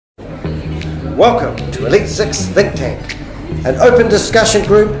Welcome to Elite 6 Think Tank, an open discussion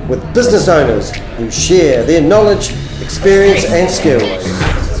group with business owners who share their knowledge, experience and skills.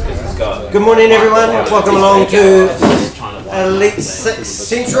 Good morning everyone, welcome along to Elite 6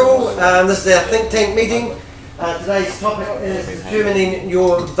 Central. This is our Think Tank meeting. Today's topic is determining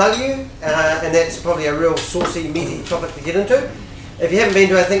your value, and that's probably a real saucy, meaty topic to get into. If you haven't been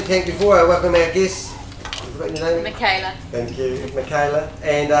to our Think Tank before, I welcome our guests. Your name? Michaela. Thank you, Michaela.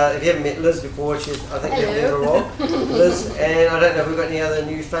 And if you haven't met Liz before, she's, I think you've met her wrong. Liz, and I don't know if we've got any other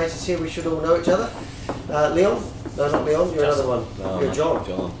new faces here, we should all know each other. Leon? No, not Leon, you're another one. No, you're John.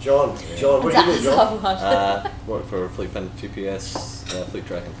 John, what do you do, John? Work for Fleet Pen GPS, Fleet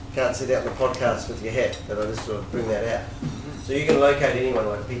Tracking. Can't sit out in the podcast with your hat, but I just sort of bring that out. So you can locate anyone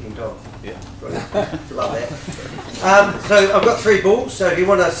like a peeping Tom. Yeah. Brilliant. Love that. So I've got 3 balls, so if you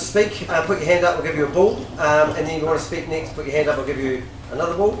want to speak, put your hand up, I'll give you a ball. And then if you want to speak next, put your hand up, I'll give you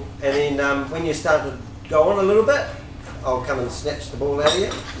another ball. And then when you start to go on a little bit, I'll come and snatch the ball out of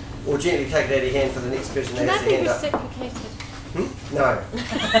you. Or gently take it out of your hand for the next person that has their hand up. No.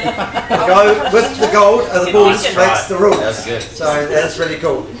 Go with the gold, the balls makes the rules. That's good. So that's really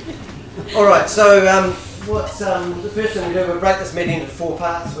cool. Alright, so what's the first thing we do, we'll break this meeting into 4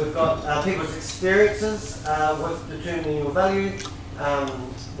 parts. We've got people's experiences with determining your value.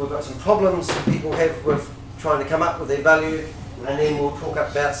 We've got some problems that people have with trying to come up with their value. And then we'll talk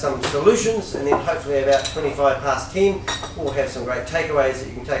about some solutions, and then hopefully about 25 past 10 we'll have some great takeaways that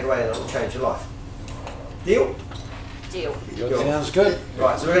you can take away and it will change your life. Deal? Deal. Sounds good.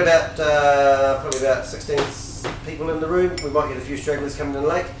 Right, so we've got about probably about 16 people in the room. We might get a few stragglers coming in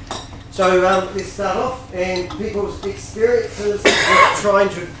late. So let's start off, and people's experiences with trying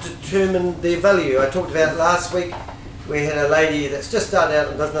to determine their value. I talked about last week, we had a lady that's just started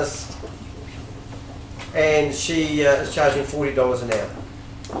out in business, and she is charging $40 an hour.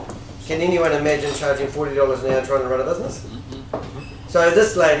 Can anyone imagine charging $40 an hour trying to run a business? So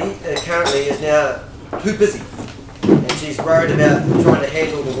this lady currently is now too busy, and she's worried about trying to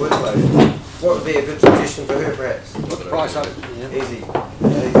handle the workload. What would be a good suggestion for her, perhaps? Put the price up. Easy.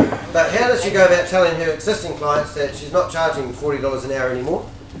 But how does she go about telling her existing clients that she's not charging $40 an hour anymore?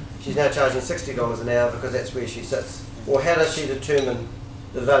 She's now charging $60 an hour because that's where she sits. Or how does she determine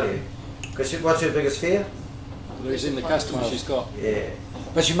the value? Because what's her biggest fear? Losing the customers she's got. Yeah.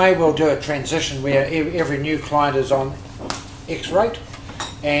 But you may well do a transition where every new client is on X rate,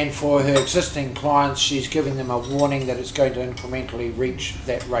 and for her existing clients she's giving them a warning that it's going to incrementally reach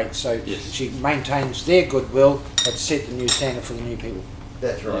that rate, so yes, she maintains their goodwill but set the new standard for the new people.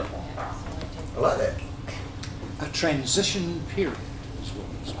 That's right. I like that. A transition period is what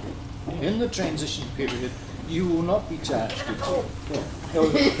it's called. In the transition period, you will not be charged.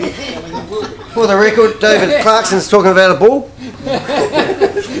 For the record, David Clarkson's talking about a ball.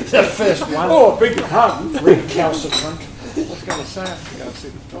 The first one. Oh, big pun. Recalcitrant. I was going to say, I think I've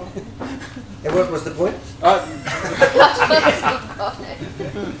said the time. And what was the point?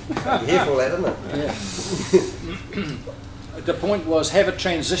 You're here for that, isn't it? Yeah. The point was, have a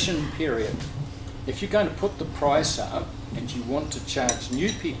transition period. If you're going to put the price up and you want to charge new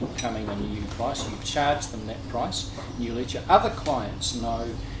people coming in a new price, you charge them that price, and you let your other clients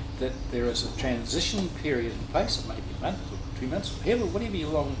know that there is a transition period in place. It may be a month or 2 months,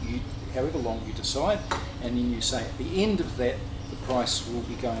 however long you decide, and then you say at the end of that the price will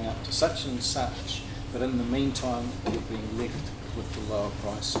be going up to such and such, but in the meantime you're being left with the lower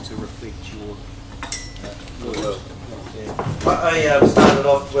price to reflect your loyalty. I started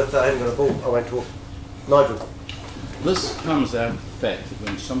off with, I haven't got a ball, I won't talk. Nigel. This comes out of the fact that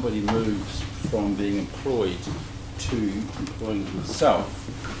when somebody moves from being employed to employing themselves,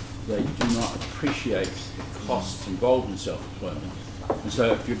 they do not appreciate the costs involved in self-employment. And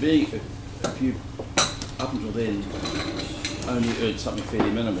so if you up until then only earned something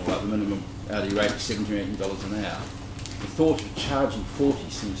fairly minimal, like the minimum hourly rate of $17 or $18 an hour, the thought of charging 40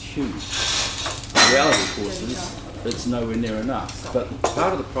 seems huge. The reality, of course, is it's nowhere near enough. But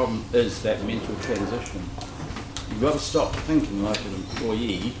part of the problem is that mental transition. You've got to stop thinking like an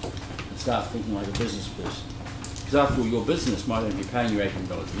employee and start thinking like a business person. Because after all, your business might only be paying you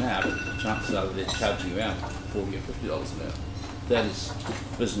 $18 an hour, but the chances are that they're charging you out $40 or $50 an hour. That is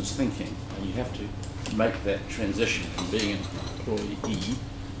business thinking, and you have to make that transition from being an employee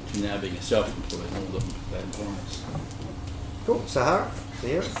to now being a self-employed and all that implies. Cool. Sahara?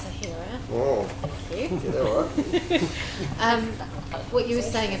 Sahara? Oh. Thank you. Yeah, all right. What you were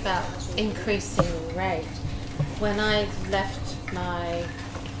saying about increasing the rate, when I left my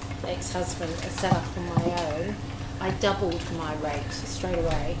ex-husband and set up on my own, I doubled my rate straight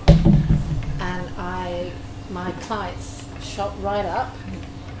away, and my clients shot right up,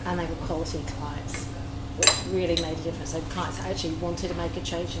 and they were quality clients, which really made a difference. So clients actually wanted to make a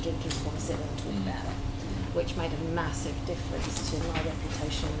change and didn't just want to sit there and talk about it, which made a massive difference to my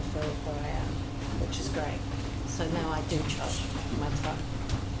reputation in the field where I am, which is great. So now I do charge for my time.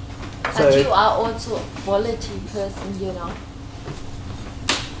 So- But you are also a quality person, you know.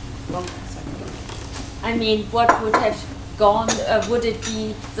 Well, sorry. I mean, what would have gone, would it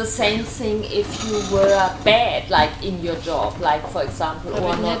be the same thing if you were bad, like in your job, like for example, I or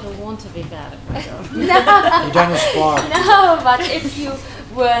would not? never want to be bad at my job. No, You don't aspire. no, but if you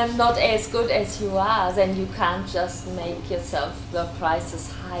were not as good as you are, then you can't just make yourself the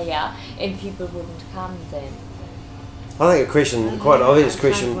prices higher and people wouldn't come then. I think a question, quite an obvious Time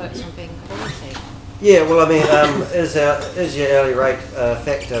question. works on being quality. Yeah, well, I mean, is your hourly rate a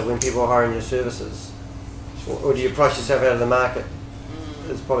factor when people are hiring your services? Or do you price yourself out of the market?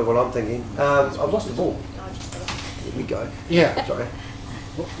 That's probably what I'm thinking. I've lost the ball. There we go. Yeah. Sorry.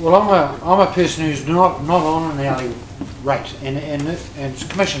 Well, I'm a person who's not on an hourly rate, and it's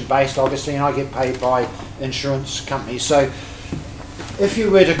commission based, obviously, and I get paid by insurance companies. So, if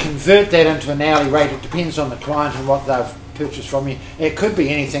you were to convert that into an hourly rate, it depends on the client and what they've purchased from you. It could be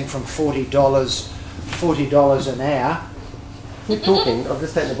anything from $40 an hour. Keep talking. I've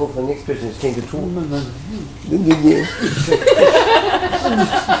just taken the ball for the next person who's keen to talk.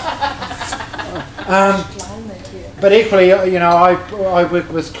 But equally, you know, I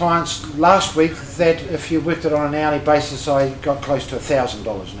worked with clients last week that if you worked it on an hourly basis, I got close to $1,000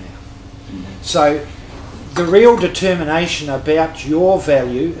 an hour. So the real determination about your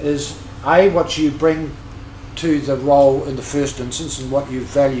value is A, what you bring to the role in the first instance and what you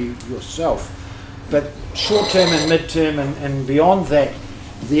value yourself. But short term and mid term and beyond that,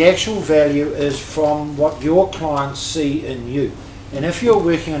 the actual value is from what your clients see in you. And if you're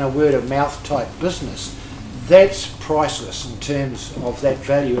working in a word of mouth type business, that's priceless in terms of that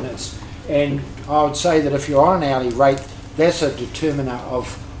value. And I would say that if you're on an hourly rate, that's a determiner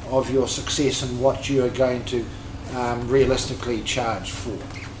of your success and what you are going to realistically charge for.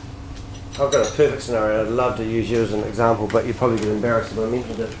 I've got a perfect scenario. I'd love to use you as an example, but you'd probably get embarrassed if I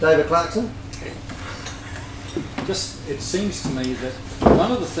mentioned it. David Clarkson? Just, it seems to me that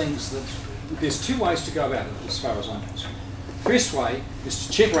one of the things that, there's two ways to go about it as far as I'm concerned. First way is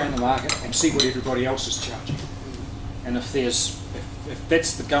to check around the market and see what everybody else is charging. And if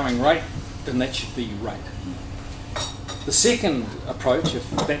that's the going rate, then that should be your rate. The second approach, if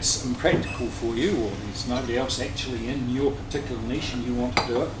that's impractical for you or there's nobody else actually in your particular niche and you want to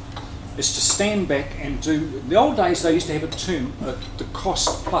do it, is to stand back and do, in the old days they used to have a term, the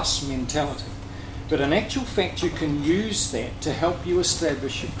cost plus mentality. But in actual fact you can use that to help you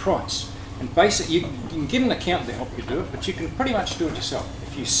establish your price. And basically you can get an accountant to help you do it, but you can pretty much do it yourself.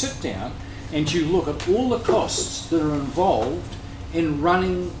 If you sit down and you look at all the costs that are involved in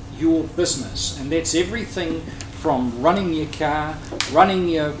running your business, and that's everything from running your car, running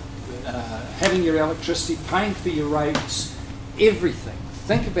your, having your electricity, paying for your rates, everything.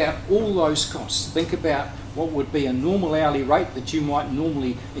 Think about all those costs. Think about what would be a normal hourly rate that you might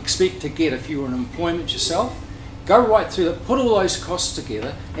normally expect to get if you were in employment yourself. Go right through that, put all those costs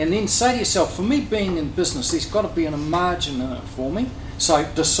together, and then say to yourself, for me being in business, there's got to be a margin in it for me. So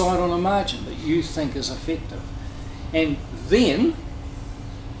decide on a margin that you think is effective. And then,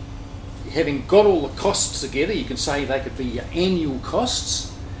 having got all the costs together, you can say they could be your annual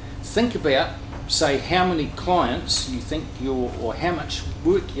costs. Think about, say, how many clients you think or how much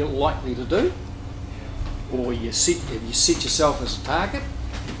work you're likely to do, or you set yourself as a target,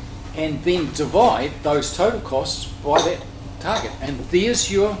 and then divide those total costs by that target. And that's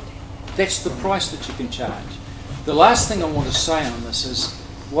the price that you can charge. The last thing I want to say on this is,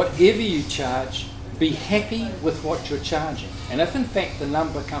 whatever you charge, be happy with what you're charging. And if in fact the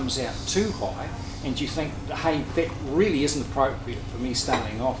number comes out too high and you think, hey, that really isn't appropriate for me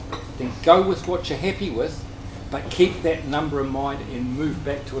starting off, then go with what you're happy with, but keep that number in mind and move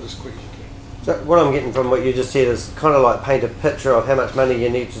back to it as quick as you can. So what I'm getting from what you just said is kind of like paint a picture of how much money you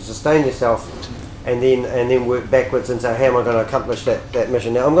need to sustain yourself, and then work backwards and say, how am I going to accomplish that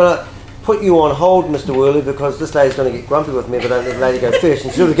mission? Now I'm going to put you on hold, Mr. Worley, because this lady's going to get grumpy with me if I don't let the lady go first.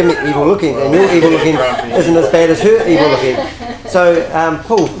 And she'll give me evil looking, and your evil looking isn't as bad as her evil looking. So,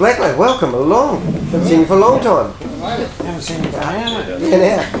 Paul Blackley, welcome along. Haven't seen you for a long time. Haven't seen you for an hour.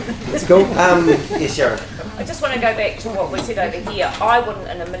 Yeah, it's cool. Yes, Sharon. I just want to go back to what we said over here. I wouldn't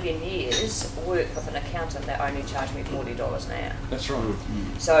in a million years work with an accountant that only charged me $40 an hour. That's right.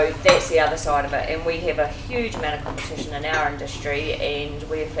 So that's the other side of it. And we have a huge amount of competition in our industry, and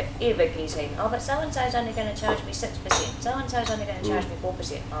we're forever getting, oh, but so-and-so's only going to charge me 6%, so-and-so's only going to charge me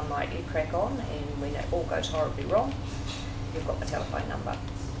 4%. I'm like, you crack on, and when it all goes horribly wrong, you've got my telephone number.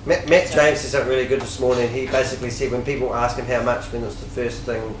 Matt James said something really good this morning. He basically said when people ask him how much, then it's the first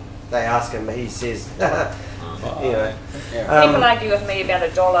thing they ask him, he says, you know. People argue with me about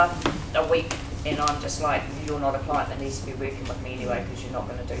 $1 a week, and I'm just like, you're not a client that needs to be working with me anyway, because you're not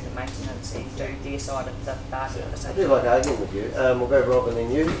going to do the maintenance and do their side of the bargain at the same I do time. like arguing with you. We'll go Rob and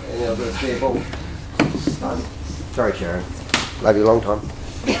then you, and then I'll do a spare ball. Sorry, Sharon. Love you a long time.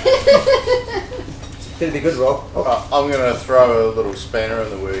 Better be good, Rob. Oh, I'm going to throw a little spanner in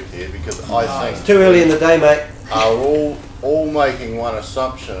the work here because I it's think too early in the day, mate. are all making one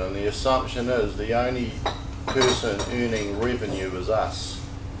assumption, and the assumption is the only person earning revenue is us.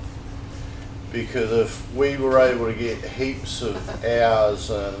 Because if we were able to get heaps of hours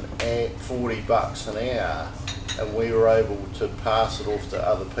and at $40 an hour, and we were able to pass it off to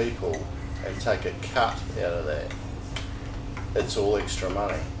other people and take a cut out of that, it's all extra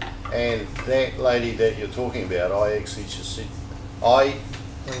money. And that lady that you're talking about, I actually just said,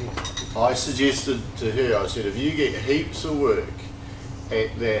 I suggested to her, I said, if you get heaps of work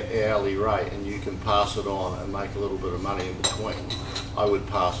at that hourly rate and you can pass it on and make a little bit of money in between, I would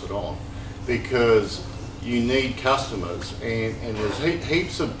pass it on. Because you need customers, and there's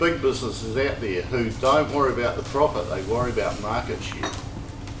heaps of big businesses out there who don't worry about the profit, they worry about market share.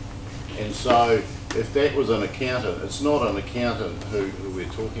 And so if that was an accountant, it's not an accountant who we're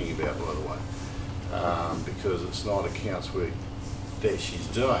talking about, by the way, because it's not accounts work that she's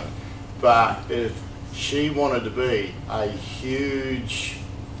doing. But if she wanted to be a huge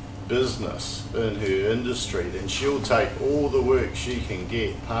business in her industry, then she'll take all the work she can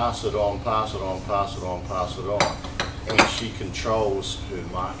get, pass it on, pass it on, pass it on, pass it on, and she controls her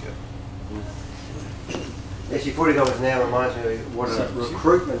market. Actually, $40 an hour reminds me of what a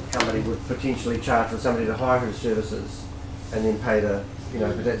recruitment company would potentially charge for somebody to hire her services and then pay the, you know,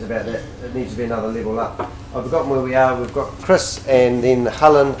 because that's about that. It needs to be another level up. I've forgotten where we are. We've got Chris and then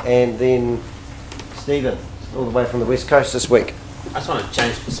Helen and then Stephen, all the way from the West Coast this week. I just want to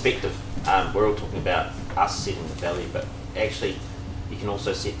change perspective. We're all talking about us setting the value, but actually you can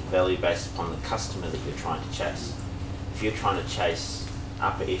also set the value based upon the customer that you're trying to chase. If you're trying to chase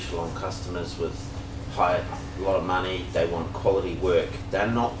upper echelon customers with a lot of money, they want quality work, they're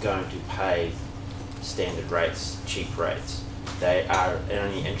not going to pay standard rates, cheap rates. They are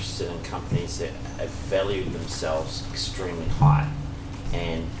only interested in companies that have valued themselves extremely high,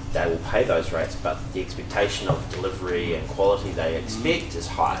 and they will pay those rates, but the expectation of delivery and quality they expect is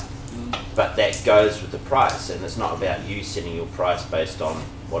high. But that goes with the price, and it's not about you setting your price based on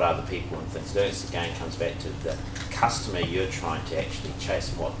what other people and things do. It again comes back to the customer you're trying to actually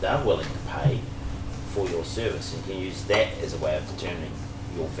chase and what they're willing to pay for your service, and you can use that as a way of determining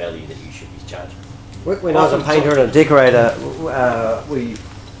your value that you should be charging. When I was a painter and a decorator, we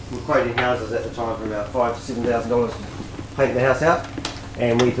were quoting houses at the time for about $5,000 to $7,000 to paint the house out,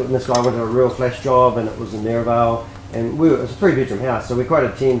 and we thought this guy wanted a real flash job, and it was in Maryvale, and it was a 3-bedroom house, so we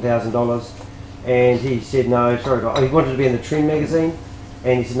quoted $10,000, and he said no, sorry, he wanted to be in the Trend magazine,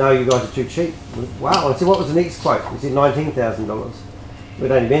 and he said no, you guys are too cheap. Wow. I said, what was the next quote? He said $19,000. We'd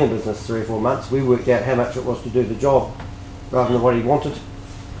only been in business 3 or 4 months. We worked out how much it was to do the job rather than what he wanted.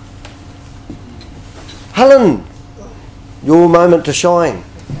 Helen, your moment to shine.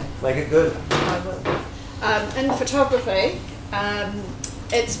 Make it good. I will. In photography,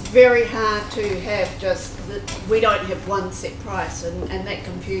 it's very hard to have we don't have one set price, and that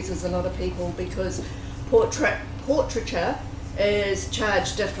confuses a lot of people because portraiture is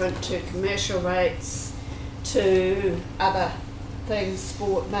charged different to commercial rates, to other things,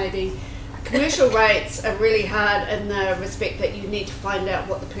 sport maybe. Commercial rates are really hard in the respect that you need to find out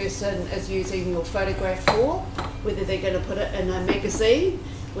what the person is using your photograph for, whether they're going to put it in a magazine,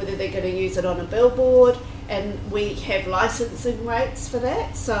 whether they're going to use it on a billboard, and we have licensing rates for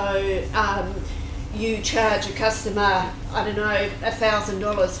that. So you charge a customer, I don't know,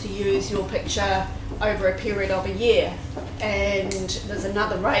 $1,000 to use your picture over a period of a year, and there's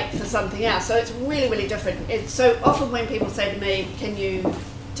another rate for something else. So it's really, really different. It's so often when people say to me, can you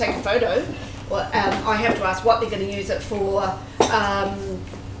take a photo, well, I have to ask what they're going to use it for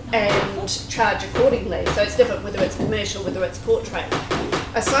and charge accordingly. So it's different whether it's commercial, whether it's portrait.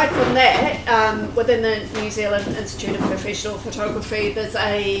 Aside from that, within the New Zealand Institute of Professional Photography, there's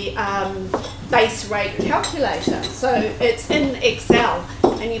a base rate calculator. So it's in Excel,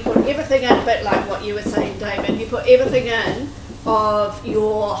 and you put everything in, a bit like what you were saying, David, you put everything in of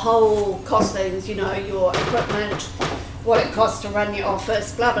your whole costings, you know, your equipment, what it costs to run your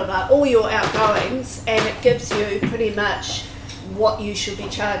office, blah, blah, blah, all your outgoings, and it gives you pretty much what you should be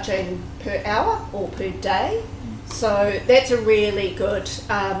charging per hour or per day. So that's a really good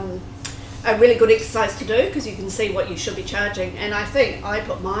a really good exercise to do because you can see what you should be charging. And I think I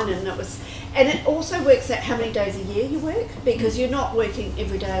put mine in, and it also works out how many days a year you work, because you're not working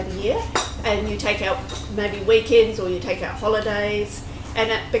every day of the year, and you take out maybe weekends or you take out holidays,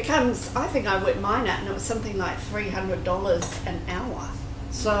 and it becomes, I think I worked mine out and it was something like $300 an hour.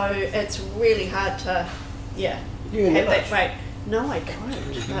 So it's really hard to, have that rate. No, I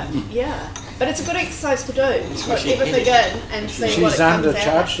don't. But yeah, but it's a good exercise to do. Put everything in and see what it She's comes out.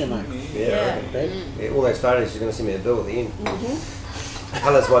 undercharged you, mate. Yeah. All those photos, she's going to send me a bill at the end.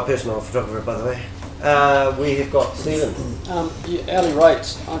 Helen's my personal photographer, by the way. We have got Stephen. Hourly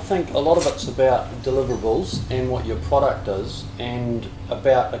rates, I think a lot of it's about deliverables and what your product is, and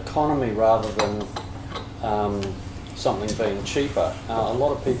about economy rather than something being cheaper. A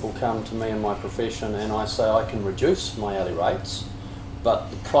lot of people come to me in my profession and I say I can reduce my hourly rates, but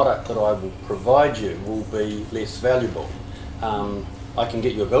the product that I will provide you will be less valuable. I can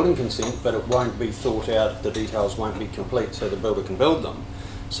get you a building consent, but it won't be thought out, the details won't be complete so the builder can build them.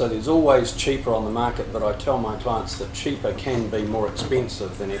 So there's always cheaper on the market, but I tell my clients that cheaper can be more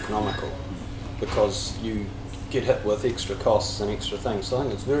expensive than economical, because you get hit with extra costs and extra things. So I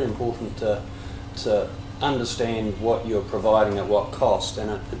think it's very important to understand what you're providing at what cost,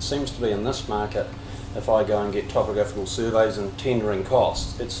 and it seems to be in this market, if I go and get topographical surveys and tendering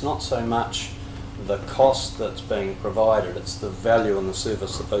costs, it's not so much the cost that's being provided, it's the value and the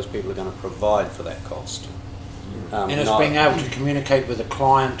service that those people are going to provide for that cost. And it's being able to communicate with the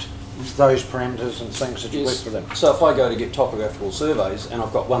client those parameters and things that you work for them. So if I go to get topographical surveys and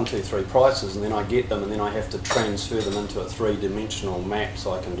I've got 1, 2, 3 prices, and then I get them and then I have to transfer them into a 3-dimensional map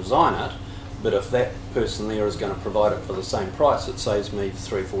so I can design it, but if that person there is going to provide it for the same price, it saves me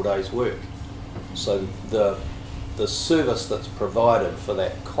 3 or 4 days work. So the service that's provided for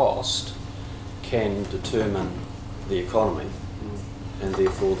that cost can determine the economy and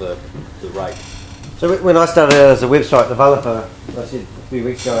therefore the rate. So when I started out as a website developer, I said a few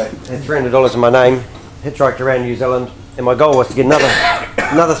weeks ago, I had $300 in my name, hitchhiked around New Zealand, and my goal was to get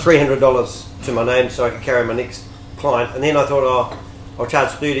another $300 to my name so I could carry my next client. And then I thought, I'll charge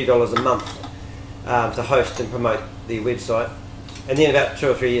 $30 a month to host and promote the website. And then about 2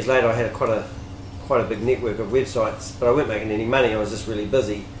 or 3 years later, I had quite a big network of websites, but I wasn't making any money. I was just really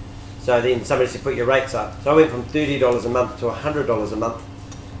busy. So then somebody said, put your rates up. So I went from $30 a month to $100 a month,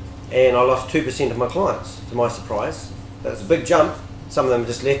 and I lost 2% of my clients, to my surprise. That was a big jump. Some of them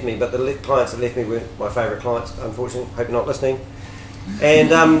just left me, but the clients that left me weren't my favourite clients, unfortunately. Hope you're not listening. And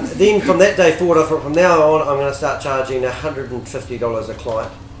then from that day forward, I thought from now on, I'm going to start charging $150 a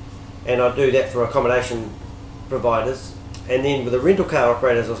client. And I do that for accommodation providers. And then with the rental car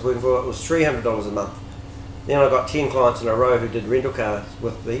operators I was working for, it was $300 a month. Then I got 10 clients in a row who did rental cars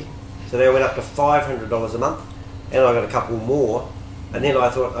with me. So they went up to $500 a month, and I got a couple more. And then I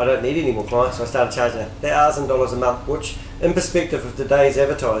thought, I don't need any more clients, so I started charging $1,000 a month, which in perspective of today's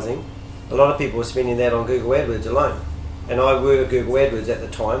advertising, a lot of people were spending that on Google AdWords alone. And I were Google AdWords at the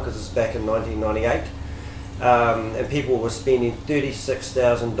time, because this was back in 1998. And people were spending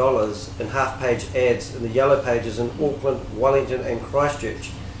 $36,000 in half-page ads in the yellow pages in Auckland, Wellington and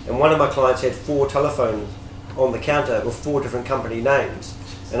Christchurch. And one of my clients had 4 telephones on the counter with 4 different company names.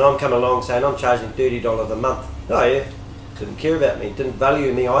 And I'm coming along saying, I'm charging $30 a month. Oh yeah, didn't care about me, didn't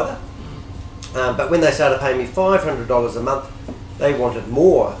value me either. But when they started paying me $500 a month, they wanted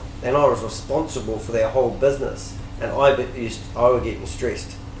more, and I was responsible for their whole business, and I was getting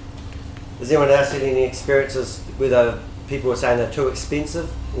stressed. Has anyone else had any experiences where people were saying they're too expensive,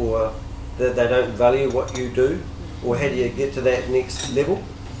 or that they don't value what you do, or how do you get to that next level?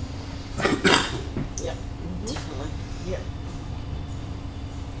 Yep, definitely. Yep.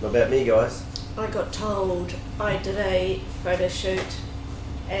 What about me, guys? I got told I did a photo shoot,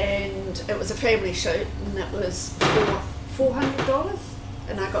 and it was a family shoot, and it was $400,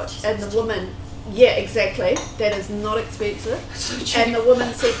 and and the woman, yeah, exactly, that is not expensive. And the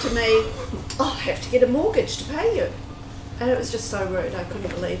woman said to me, "Oh, I have to get a mortgage to pay you," and it was just so rude. I couldn't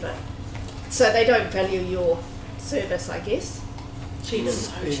believe it. So they don't value your service, I guess. Cheap is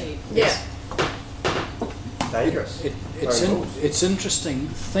so cheap. Yeah. Dangerous. It's interesting.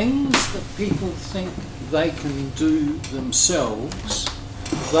 Things that people think they can do themselves,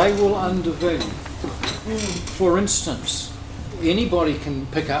 they will undervalue. For instance, anybody can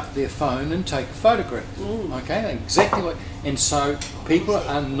pick up their phone and take a photograph. Okay, exactly what. And so people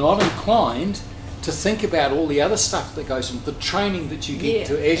are not inclined to think about all the other stuff that goes into the training that you get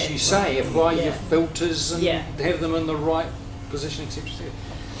to, as you say, apply your filters and have them in the right position, etc.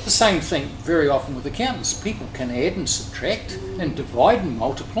 The same thing very often with accountants. People can add and subtract and divide and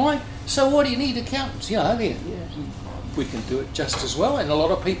multiply. So what do you need accountants? You know, we can do it just as well. And a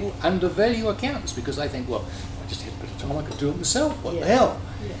lot of people undervalue accountants because they think, well, I just had a bit of time, I could do it myself. What the hell?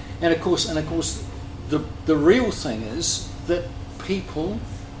 Yeah. And of course, the real thing is that people,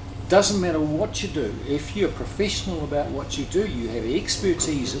 doesn't matter what you do, if you're professional about what you do, you have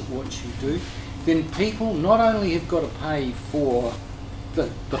expertise at what you do, then people not only have got to pay for the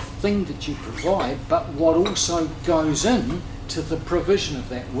thing that you provide, but what also goes in to the provision of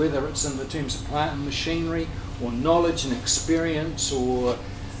that, whether it's in the terms of plant and machinery, or knowledge and experience, or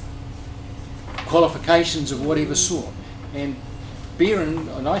qualifications of whatever sort. And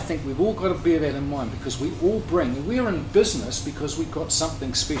I think we've all got to bear that in mind, because we all we're in business because we've got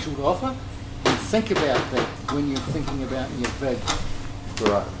something special to offer, and think about that when you're thinking about your value.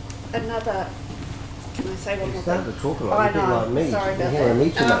 Right. Can I say one more thing? Starting to talk a lot. I You think know. like me. Sorry about You're hearing me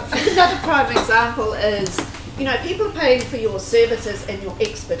too that. much. Another prime example is, people are paying for your services and your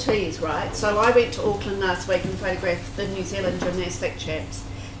expertise, right? So I went to Auckland last week and photographed the New Zealand gymnastic champs.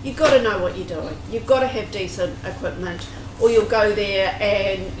 You've got to know what you're doing. You've got to have decent equipment, or you'll go there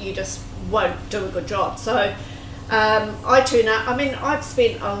and you just won't do a good job. So I turn up. I've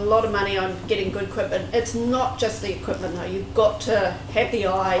spent a lot of money on getting good equipment. It's not just the equipment though. You've got to have the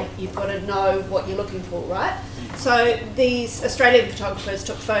eye. You've got to know what you're looking for, right? So these Australian photographers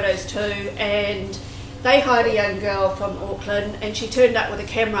took photos too, and they hired a young girl from Auckland, and she turned up with a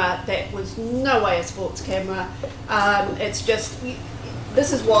camera that was no way a sports camera. It's just,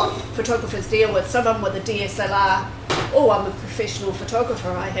 this is what photographers deal with. Someone with a DSLR. Oh, I'm a professional photographer,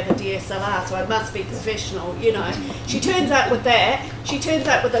 I have a DSLR, so I must be professional, She turns up with that. She turns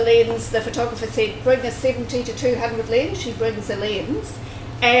up with a lens. The photographer said, bring a 70 to 200 lens. She brings a lens.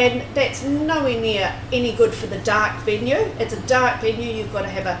 And that's nowhere near any good for the dark venue. It's a dark venue. You've got to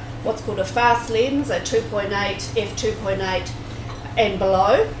have what's called a fast lens, a 2.8, f2.8 and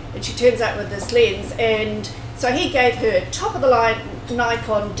below. And she turns up with this lens. And so he gave her top of the line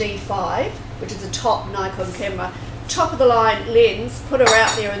Nikon D5, which is a top Nikon camera, top of the line lens, put her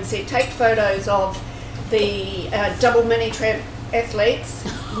out there and said, take photos of the double mini tramp athletes.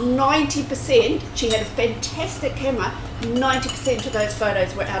 90%, she had a fantastic camera, 90% of those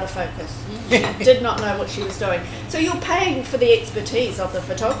photos were out of focus. She did not know what she was doing. So you're paying for the expertise of the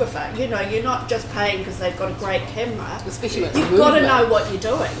photographer. You're not just paying because they've got a great camera. Especially when you've got to know what you're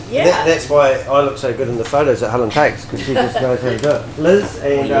doing. Yeah. That's why I look so good in the photos that Helen takes, because she just knows how to do it. Liz,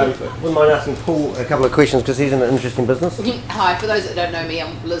 and wouldn't mind asking Paul a couple of questions, because he's in an interesting business. Hi, for those that don't know me,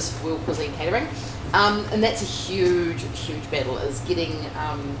 I'm Liz for Will Cuisine Catering. And that's a huge battle, is getting,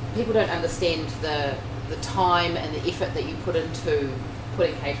 people don't understand the time and the effort that you put into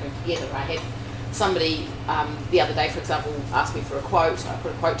putting catering together. I had somebody the other day, for example, asked me for a quote. I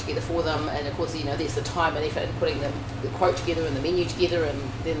put a quote together for them, and of course, there's the time and effort in putting the quote together and the menu together, and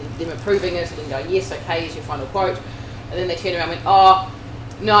then them approving it and going, yes, okay, is your final quote. And then they turn around and went, oh,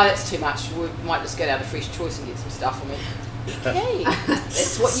 no, that's too much. We might just go down to Fresh Choice and get some stuff. Okay,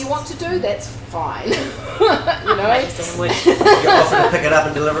 that's what you want to do, that's fine. You offer to pick it up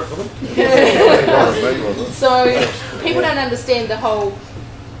and deliver it for them? So people don't understand the whole,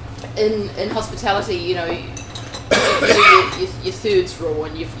 in hospitality, your thirds rule,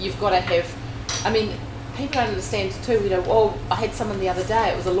 and you've got to have, people don't understand too, I had someone the other day,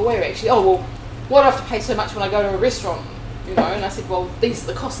 it was a lawyer actually, why do I have to pay so much when I go to a restaurant? And I said, well, these are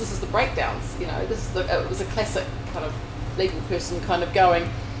the costs, this is the breakdowns, it was a classic kind of legal person kind of going,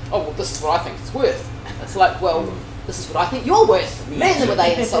 this is what I think it's worth. It's like, well, this is what I think you're worth. Man, were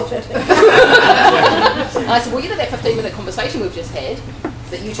they insulted. And I said, well, that 15-minute conversation we've just had,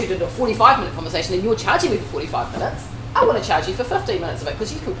 that you turned into a 45-minute conversation and you're charging me for 45 minutes, I want to charge you for 15 minutes of it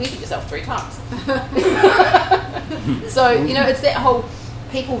because you competed yourself 3 times. So, it's that whole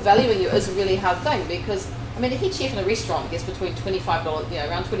people valuing you is a really hard thing, because, a head chef in a restaurant gets between $25,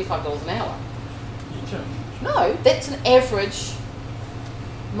 around $25 an hour. No, that's an average.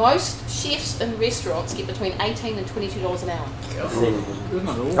 Most chefs in restaurants get between $18 and $22 an hour.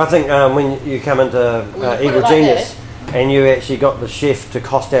 I think when you come into Eagle Genius and you actually got the chef to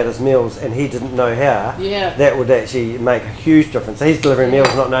cost out his meals and he didn't know how, that would actually make a huge difference. So he's delivering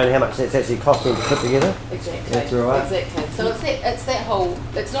meals not knowing how much that's actually costing to put together. Exactly. That's right. Exactly. So it's that whole,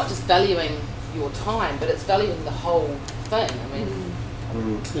 it's not just valuing your time, but it's valuing the whole thing.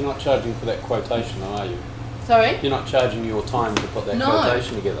 You're not charging for that quotation, are you? Sorry? You're not charging your time to put that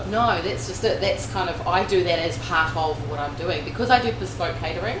quotation together? No, that's just it. That's kind of, I do that as part of what I'm doing. Because I do bespoke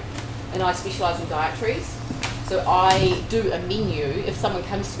catering and I specialise in dietaries, so I do a menu. If someone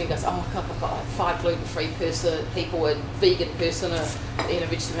comes to me and goes, oh, I've got like 5 gluten-free people, a vegan person, a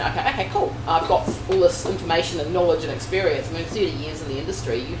vegetarian, okay, cool. I've got all this information and knowledge and experience. 30 years in the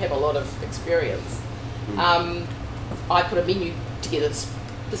industry, you have a lot of experience. I put a menu together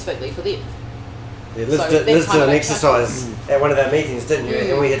specifically for them. Yeah, Liz So did that's kind an of like- exercise at one of our meetings, didn't you?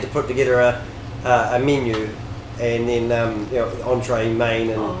 Mm. And we had to put together a menu, and then entree, main,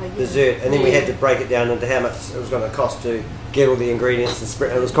 and dessert, and then we had to break it down into how much it was going to cost to get all the ingredients and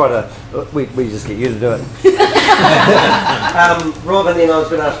spread. It was quite a. We just get you to do it. Rob, and then I was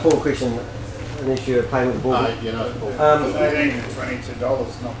going to ask Paul a question. Unless you're playing with the ball. $18 to $22,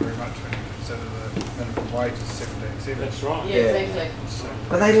 not very much when you consider the minimum wage is $17.7. That's right. Yeah, exactly.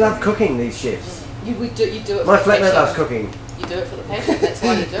 But they love cooking, these chefs. You do it. My for the flatmate passion. loves cooking. You do it for the passion. That's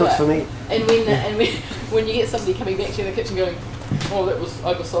why you do Cooks it. for me. And when you get somebody coming back to you in the kitchen going, oh, that was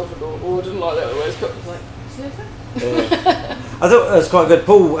oversalted, or I didn't like that the way it's cooked, it's like, seriously? I thought it was quite good.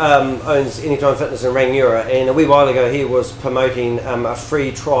 Paul owns Anytime Fitness in Rangiora, and a wee while ago he was promoting a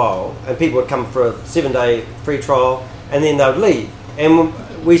free trial, and people would come for a 7-day free trial and then they'd leave. And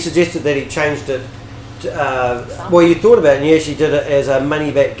we suggested that he changed it to, well, you thought about it and you actually did it as a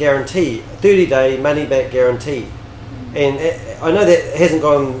money back guarantee, 30-day money back guarantee. And I know that hasn't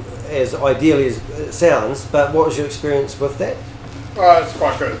gone as ideally as it sounds, but what was your experience with that? Well, it's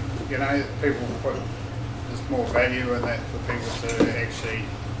quite good. You know, people put there's more value in that for people to actually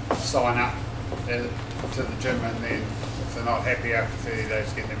sign up to the gym, and then if they're not happy after 30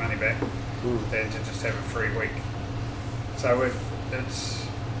 days, get their money back, than to just have a free week. So it's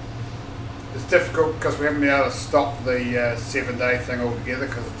difficult because we haven't been able to stop the 7-day thing altogether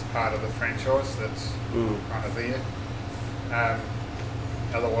because it's part of the franchise that's kind of there.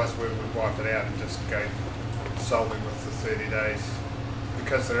 Otherwise, we would wipe it out and just go solely with the 30 days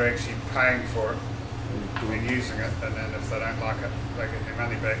because they're actually paying for it and using it, and then if they don't like it, they get their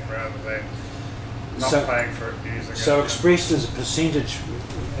money back rather than not paying for it and using it. So expressed as a percentage,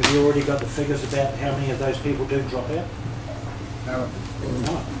 have you already got the figures about how many of those people do drop out? No.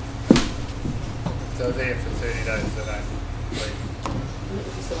 No. They're there for 30 days, they don't leave. If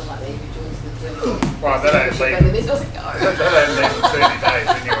you're someone like that, who joins the gym, Well, they don't leave. and then this doesn't go. They don't leave for 30 days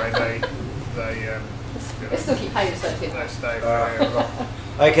anyway. They still keep paying us, don't they? They stay for very long.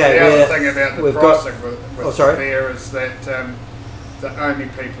 Okay, the other thing about the we've pricing got- with sorry? there is that the only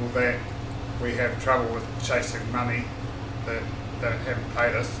people that we have trouble with chasing money that haven't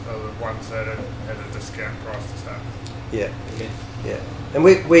paid us are the ones that are at a discount price to start. Yeah, yeah. And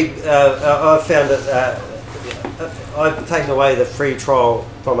I've found that I've taken away the free trial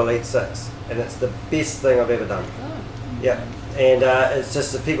from Elite 6, and it's the best thing I've ever done. Yeah, and it's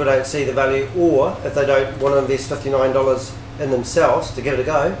just that people don't see the value, or if they don't want to invest $59 in themselves to give it a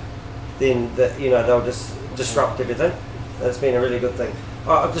go, then they'll just disrupt everything. That's been a really good thing.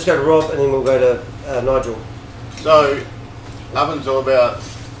 I'll just go to Rob, and then we'll go to Nigel. So, up until about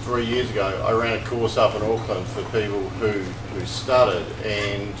 3 years ago, I ran a course up in Auckland for people who started,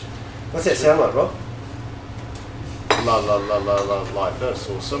 and what's that sound like, Rob? La la la la la, like this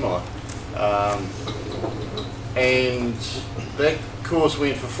or similar. And that course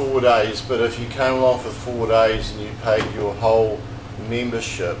went for 4 days, but if you came along for 4 days and you paid your whole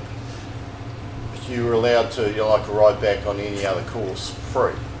membership, you were allowed to, ride back on any other course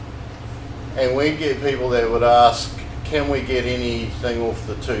free. And we'd get people that would ask, can we get anything off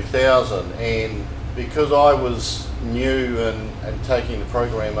the 2000? And because I was new and taking the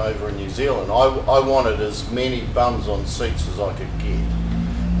program over in New Zealand, I wanted as many bums on seats as I could get.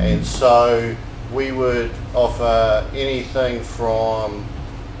 And so we would offer anything from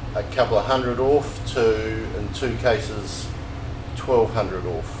a couple of hundred off to, in 2 cases, 1,200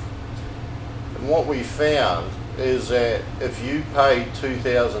 off. And what we found is that if you paid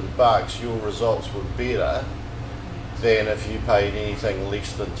 $2,000, your results were better than if you paid anything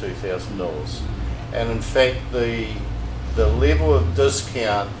less than $2,000. And in fact, the level of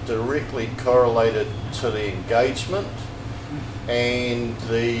discount directly correlated to the engagement and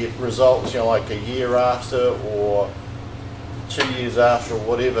the results, like a year after or 2 years after or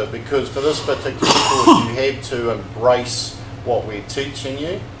whatever, because for this particular course you had to embrace what we're teaching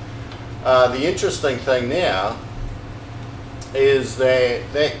you. The interesting thing now is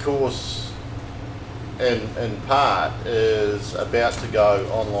that course in part is about to go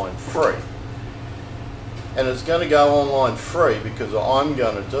online free. And it's going to go online free because I'm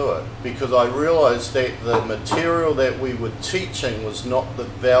going to do it, because I realised that the material that we were teaching was not the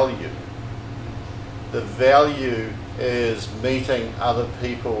value. The value is meeting other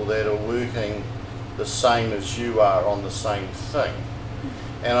people that are working the same as you are on the same thing.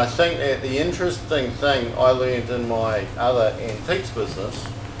 And I think that the interesting thing I learned in my other antiques business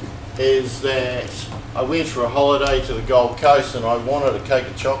is that I went for a holiday to the Gold Coast and I wanted a cake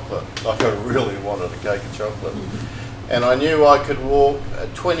of chocolate. Like I really wanted a cake of chocolate. And I knew I could walk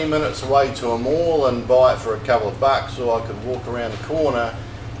 20 minutes away to a mall and buy it for a couple of bucks, or I could walk around the corner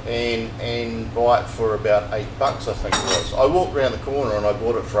and buy it for about $8, I think it was. I walked around the corner and I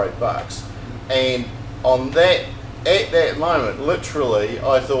bought it for $8. And at that moment, literally,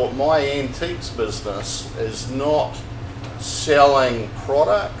 I thought my antiques business is not selling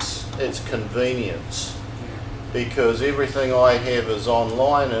products, it's convenience. Because everything I have is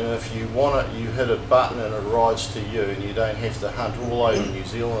online, and if you want it, you hit a button and it arrives to you, and you don't have to hunt all over New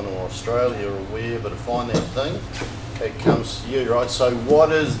Zealand or Australia or wherever to find that thing. It comes to you, right? So what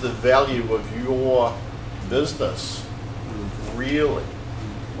is the value of your business, really?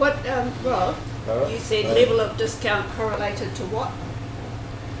 What, Rob, you said level of discount correlated to what?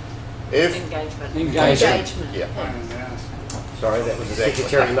 Engagement. Engagement. Yeah. Sorry, that was a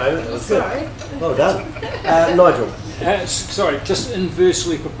secretary moment. That was Sorry. good. Well done. Nigel. Sorry, just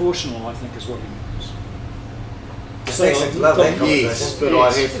inversely proportional, I think, is what he means. Excellent. Love that conversation. Yes, but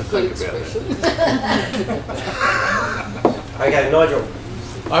I have to think about that. Okay, Nigel.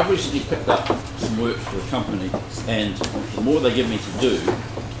 I've recently picked up some work for the company, and the more they give me to do,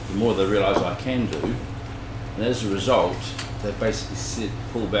 the more they realise I can do, and as a result, they basically said,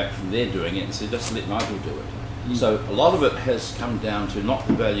 pull back from their doing it and said, just let Nigel do it. So a lot of it has come down to not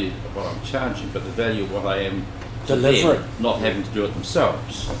the value of what I'm charging, but the value of what I am delivering, not having to do it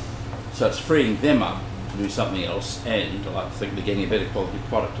themselves. So it's freeing them up to do something else, and I like to think they're getting a better quality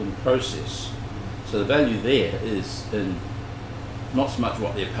product in the process. So the value there is in not so much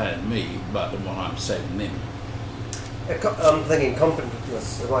what they're paying me, but in what I'm saving them. I'm thinking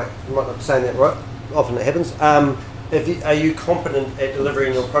competentness. You might not be saying that right. Often it happens. Are you competent at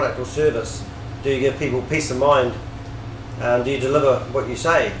delivering your product or service? Do you give people peace of mind? Do you deliver what you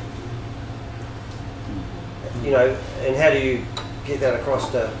say? You know, and how do you get that across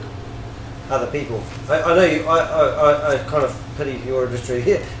to other people? I know you. I kind of pity your industry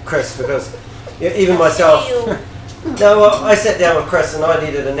here, Chris, because even myself. No, well, I sat down with Chris and I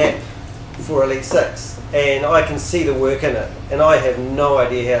needed a nap for Elite 6, and I can see the work in it, and I have no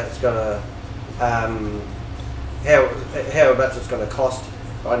idea how it's going to, how much it's going to cost.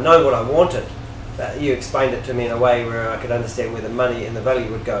 I know what I wanted. You explained it to me in a way where I could understand where the money and the value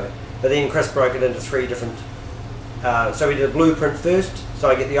would go. But then Chris broke it into 3 different. So we did a blueprint first, so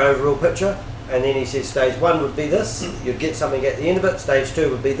I get the overall picture, and then he said stage 1 would be this. You'd get something at the end of it. Stage 2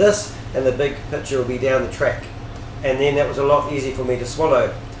 would be this, and the big picture will be down the track. And then that was a lot easier for me to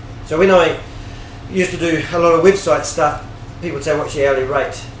swallow. So when I used to do a lot of website stuff, people would say, what's your hourly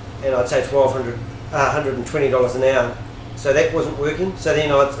rate? And I'd say $120 an hour. So that wasn't working. So then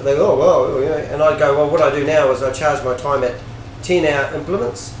they'd go, oh, well, you know, and I'd go, well, what I do now is I charge my time at 10-hour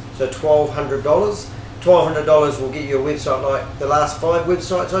implements, so $1,200. $1,200 will get you a website like the last 5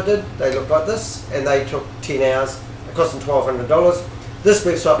 websites I did. They looked like this, and they took 10 hours. It cost them $1,200. This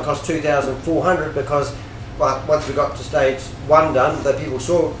website cost $2,400 because once we got to stage 1 done, the people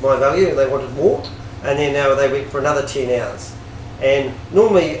saw my value and they wanted more, and then now they went for another 10 hours. And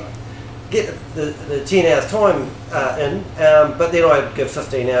normally get the 10 hours time in, but then I'd give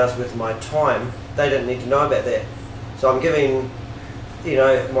 15 hours worth of my time. They didn't need to know about that. So I'm giving, you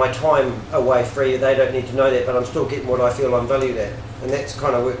know, my time away free. They don't need to know that, but I'm still getting what I feel I'm valued at. And that's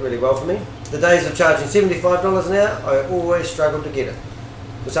kind of worked really well for me. The days of charging $75 an hour, I always struggled to get it.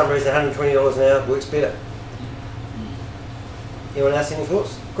 For some reason, $120 an hour works better. Anyone else any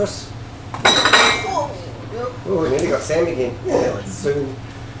thoughts? Chris? Oh, we nearly got Sam again. Yeah, soon.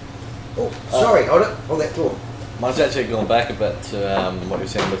 Oh, sorry, hold it. Hold that door. Mine's actually going back a bit to what you were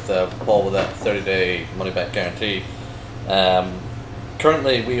saying with Paul with that 30-day money-back guarantee.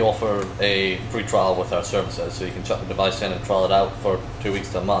 Currently, we offer a free trial with our services, so you can chuck the device in and trial it out for 2 weeks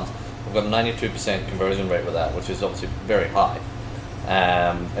to a month. We've got a 92% conversion rate with that, which is obviously very high.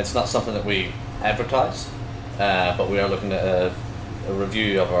 It's not something that we advertise, but we are looking at a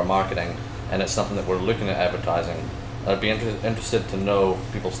review of our marketing, and it's something that we're looking at advertising. I'd be interested to know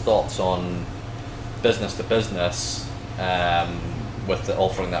people's thoughts on business to business with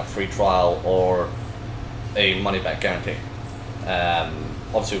offering that free trial or a money back guarantee.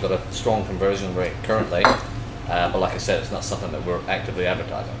 Obviously we've got a strong conversion rate currently, but like I said, it's not something that we're actively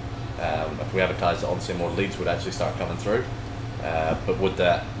advertising. If we advertise it, obviously more leads would actually start coming through, but would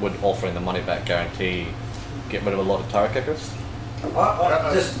offering the money back guarantee get rid of a lot of tire kickers?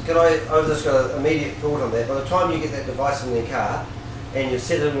 I've just got an immediate thought on that. By the time you get that device in their car and you've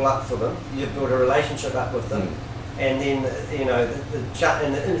set it all up for them, you've built a relationship up with them, and then you know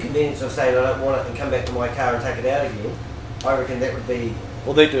the inconvenience of saying I don't want it and come back to my car and take it out again. I reckon that would be.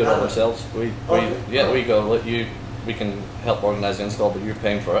 Well, they do it all themselves. We go. We can help organise the install, but you're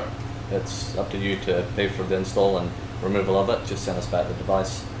paying for it. It's up to you to pay for the install, and removal of it, just send us back the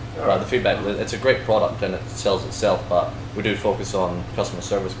device. The feedback, it's a great product and it sells itself, but we do focus on customer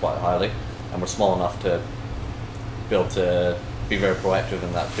service quite highly, and we're small enough to be able to be very proactive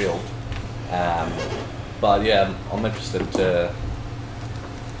in that field. But yeah, I'm interested to.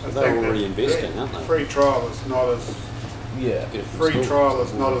 They're already investing, aren't they? Free trial is not as free trial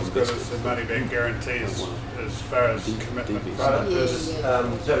is not as good as the money back guarantee as far as commitment.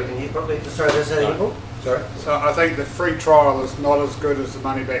 So we can hear properly. Sorry, there's that equal. Sorry. So I think the free trial is not as good as the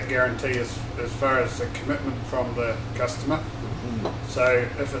money back guarantee as far as the commitment from the customer. So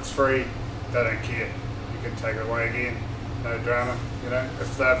if it's free, they don't care. You can take it away again, no drama. You know,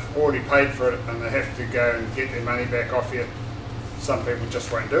 if they've already paid for it and they have to go and get their money back off you, some people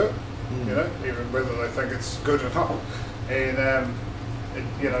just won't do it. You know, even whether they think it's good or not. And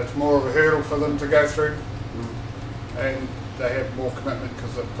it's more of a hurdle for them to go through, and they have more commitment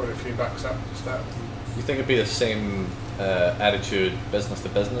because they've put a few bucks up to start. You think it'd be the same attitude business to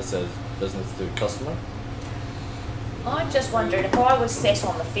business as business to customer? I'm just wondering if I was set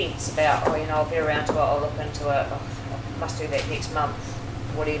on the fence about, I'll get around to it, I'll look into it, I must do that next month,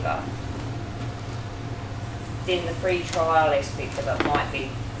 whatever, then the free trial aspect of it might be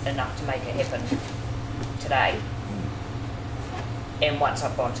enough to make it happen today. And once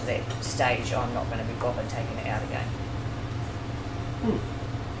I've gone to that stage, I'm not going to be bothered taking it out again.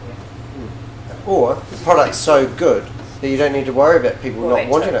 Or the product's so good that you don't need to worry about people not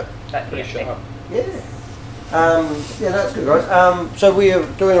wanting it. That's good, guys. So we are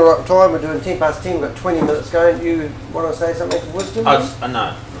doing a right time. We're doing 10 past 10. We've got 20 minutes going. You want to say something to Wisdom? No,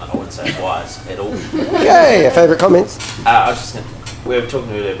 I wouldn't say wise at all. Okay, your favourite comments? We were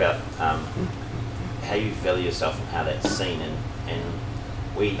talking earlier about how you value yourself and how that's seen, and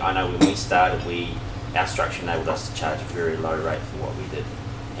I know when we started, our structure enabled us to charge a very low rate for what we did,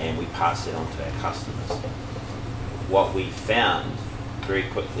 and we passed it on to our customers. What we found very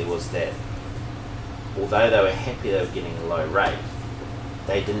quickly was that although they were happy they were getting a low rate,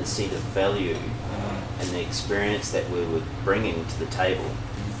 they didn't see the value and the experience that we were bringing to the table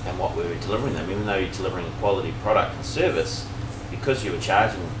and what we were delivering them. Even though you're delivering a quality product and service, because you were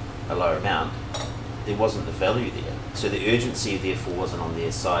charging a low amount, there wasn't the value there. So the urgency therefore wasn't on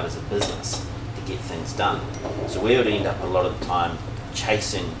their side as a business to get things done. So we would end up a lot of the time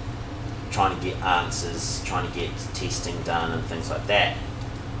chasing, trying to get answers, trying to get testing done and things like that.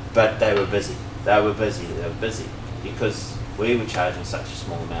 But they were busy because we were charging such a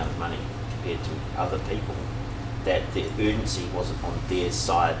small amount of money compared to other people that the urgency wasn't on their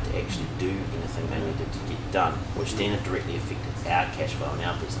side to actually do anything they needed to get done, which then directly affected our cash flow and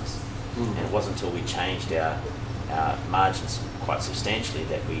our business. And it wasn't until we changed our margins quite substantially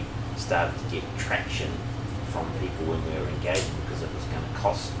that we started to get traction from people when we were engaging, because it was going to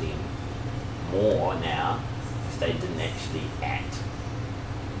cost them more now if they didn't actually act.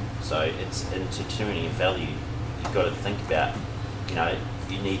 So it's in determining your value, you've got to think about,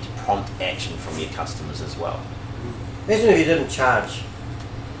 you need to prompt action from your customers as well. Imagine if you didn't charge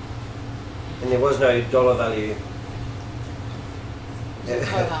and there was no dollar value.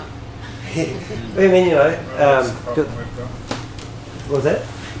 I mean, what was that?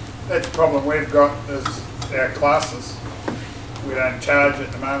 That's the problem we've got is our classes. We don't charge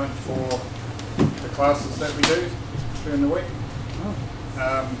at the moment for the classes that we do during the week.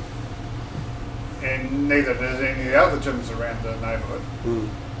 And neither does any of the other gyms around the neighbourhood.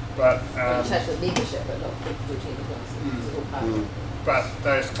 But you charge the membership, but not for routine classes. But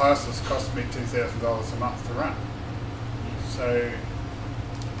those classes cost me $2,000 a month to run. So,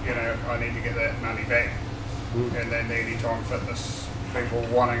 I need to get that money back. And then the Anytime Fitness people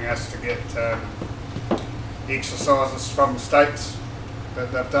wanting us to get exercises from the States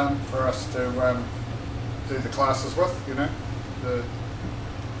that they've done for us to do the classes with, the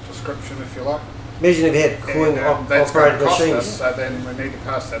prescription, if you like. Imagine if you had coin operated machines. Us, so then we need to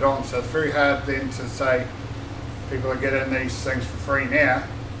pass that on. So it's very hard then to say people are getting these things for free now.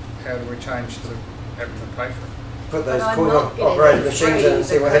 How do we change to having them pay for it? Put those coin operated machines in and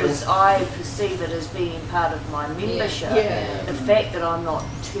see what happens. I perceive it as being part of my membership. The fact that I'm not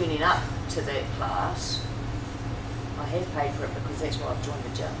turning up to that class, I have paid for it because that's why I've joined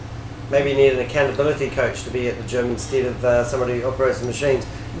the gym. Maybe you need an accountability coach to be at the gym instead of somebody who operates the machines.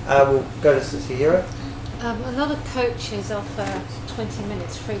 We'll go to Sihira. A lot of coaches offer 20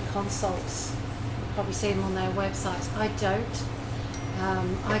 minutes free consults. You've probably seen them on their websites. I don't.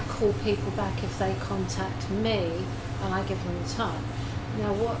 I call people back if they contact me and I give them the time.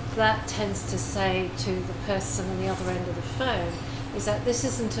 Now what that tends to say to the person on the other end of the phone is that this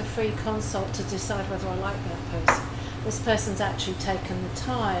isn't a free consult to decide whether I like that person. This person's actually taken the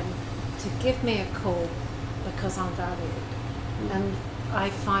time to give me a call because I'm valued. And I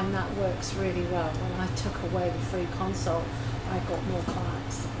find that works really well. When I took away the free consult, I got more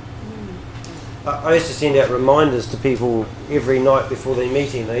clients. I used to send out reminders to people every night before their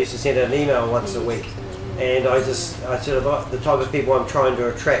meeting. I used to send out an email once a week. And I sort of, the type of people I'm trying to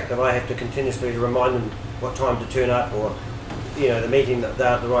attract, and I have to continuously remind them what time to turn up, or, you know, the meeting that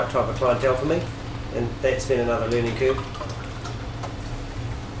they're the right type of clientele for me. And that's been another learning curve.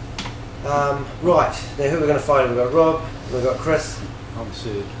 Right, now who we're going to find? We've got Rob, we've got Chris. I'm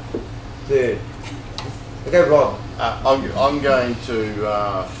third. Third. Okay, Rob. I'm going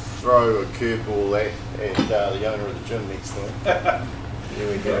to throw a curveball at the owner of the gym next time. Here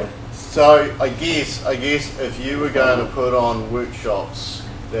we go. So I guess if you were going to put on workshops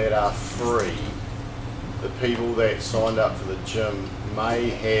that are free, the people that signed up for the gym may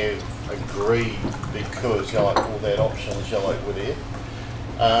have agreed because all that options were there.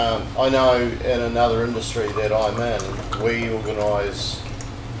 I know in another industry that I'm in, we organise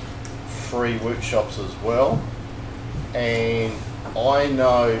free workshops as well, and I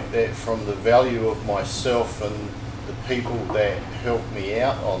know that from the value of myself and the people that help me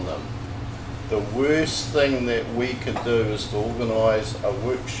out on them, the worst thing that we could do is to organise a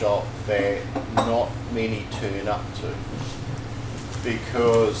workshop that not many turn up to,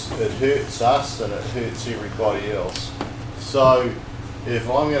 because it hurts us and it hurts everybody else. So if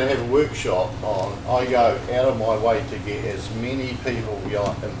I'm going to have a workshop on, I go out of my way to get as many people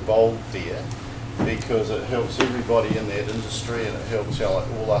involved there, because it helps everybody in that industry and it helps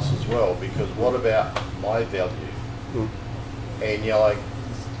all us as well. Because what about my value? And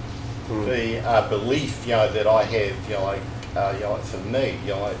the belief that I have for me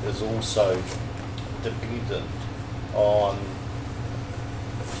is also dependent on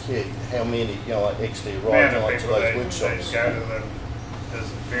how many actually arrive to those workshops. Go to them is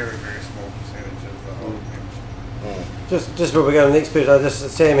a very, very small percentage of the whole membership. Just before we go to the next person,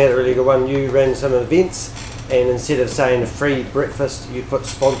 Sam had a really good one. You ran some events, and instead of saying a free breakfast, you put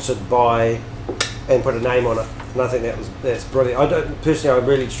sponsored by and put a name on it. And I think that's brilliant. I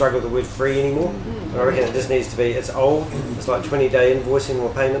really struggle with the word free anymore. I reckon it just needs to be, it's old. It's like 20-day invoicing or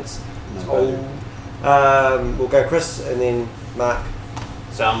payments. It's old. We'll go Chris and then Mark.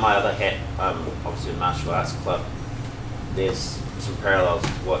 So on my other hat, obviously the Martial Arts Club, there's some parallels to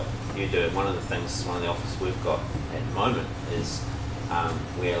what you do. One of the offers we've got at the moment is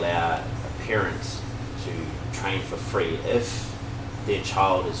we allow parents to train for free if their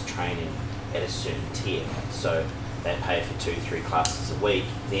child is training at a certain tier. So they pay for 2-3 classes a week,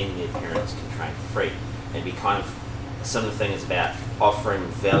 then their parents can train for free. And be kind of a similar thing is about offering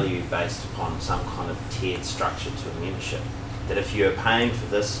value based upon some kind of tiered structure to a membership. That if you're paying for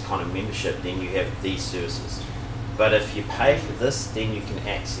this kind of membership, then you have these services. But if you pay for this, then you can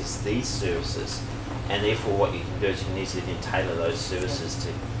access these services. And therefore what you can do is you can easily then tailor those services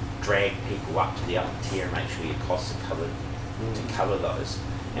to drag people up to the upper tier and make sure your costs are covered to cover those.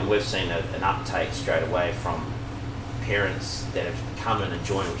 And we've seen an uptake straight away from parents that have come in and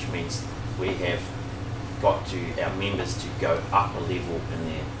joined, which means we have got our members to go up a level in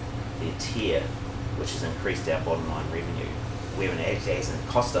their tier, which has increased our bottom line revenue. We haven't actually hasn't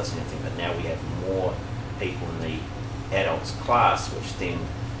cost us anything, but now we have more people in the adults class, which then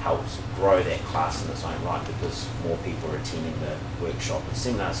helps grow that class in its own right, because more people are attending the workshop and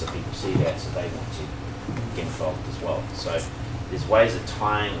seminars, so people see that, so they want to get involved as well. So there's ways of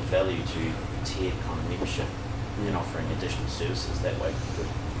tying value to tiered kind of membership and offering additional services that way.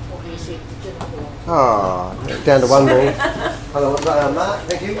 What you said, the gym floor. Oh, down to one more. Mark,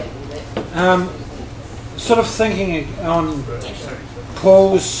 thank you. Sort of thinking on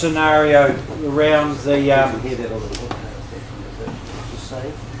Paul's scenario around the.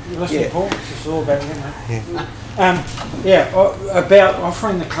 You listen to Paul? It's all about him, mate. About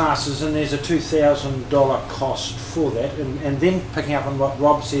offering the classes, and there's a $2,000 cost for that, and then picking up on what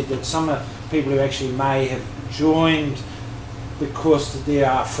Rob said, that some of the people who actually may have joined because there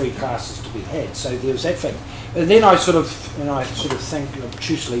are free classes to be had. So there's that fact. And then I sort of think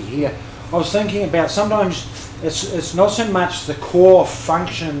obtusely here, I was thinking about sometimes it's not so much the core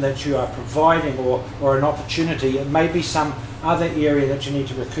function that you are providing or an opportunity, it may be some other area that you need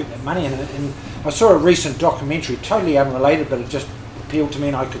to recoup that money in. And I saw a recent documentary, totally unrelated, but it just appealed to me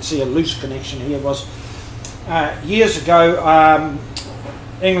and I could see a loose connection here, was years ago,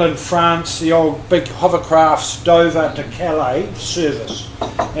 England, France, the old big hovercrafts, Dover to Calais service.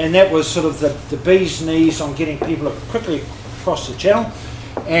 And that was sort of the bee's knees on getting people quickly across the channel,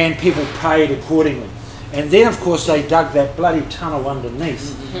 and people paid accordingly. And then, of course, they dug that bloody tunnel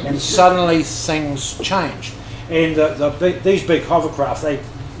underneath, and suddenly things changed. And these big hovercraft,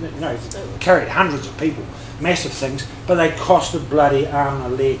 carried hundreds of people, massive things, but they costed bloody arm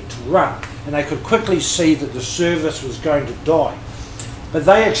and a leg to run, and they could quickly see that the service was going to die. But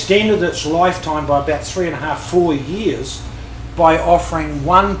they extended its lifetime by about 3.5, 4 years by offering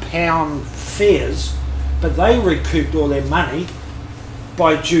 £1 fares, but they recouped all their money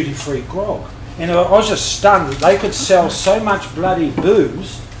by duty-free grog. And I was just stunned that they could sell so much bloody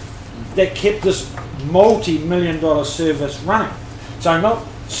booze that kept this multi-million-dollar service running. So I'm not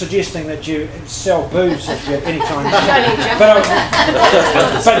suggesting that you sell booze if you're anytime. but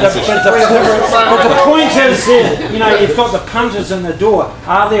the point is that, you've got the punters in the door.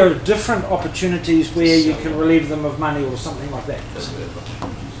 Are there different opportunities where you can relieve them of money or something like that?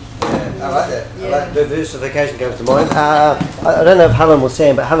 I like that. I like diversification comes to mind. I don't know if Helen was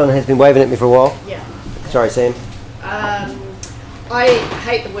Sam, but Helen has been waving at me for a while. Yeah. Sorry, Sam. I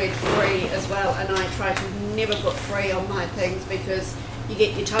hate the word free as well, and I try to never put free on my things because you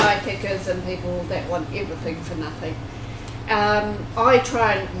get your tyre kickers and people that want everything for nothing. I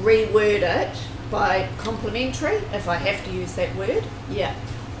try and reword it by complimentary, if I have to use that word. Yeah.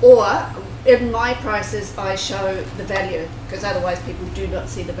 Or in my prices I show the value, because otherwise people do not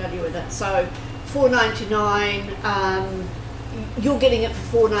see the value in it. So $4.99, you're getting it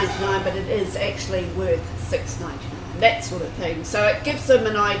for $4.99, but it is actually worth $6.99, that sort of thing. So it gives them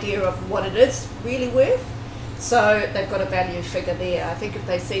an idea of what it is really worth. So they've got a value figure there. I think if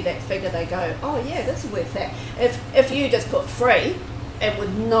they see that figure, they go, oh yeah, this is worth that. If you just put free and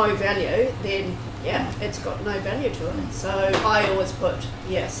with no value, then yeah, it's got no value to it. So I always put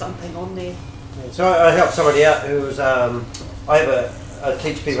something on there. So I helped somebody out who was I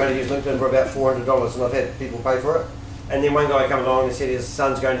teach people how to use LinkedIn for about $400, and I've had people pay for it. And then one guy came along and said his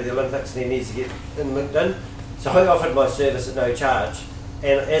son's going to the Olympics and he needs to get in LinkedIn. So I offered my service at no charge.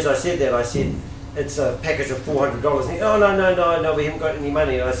 And as I said that, I said, it's a package of $400. And he, oh, no, we haven't got any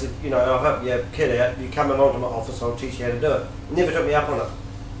money. And I said, I'll help your kid out. You come along to my office, I'll teach you how to do it. He never took me up on it.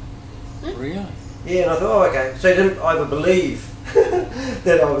 Really? Yeah, and I thought, oh, okay. So he didn't either believe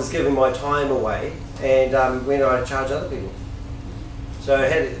that I was giving my time away and when I charge other people. So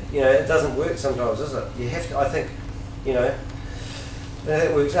it doesn't work sometimes, does it? You have to, I think,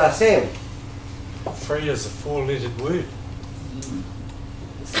 that works. Sam? Free is a 4-lettered word.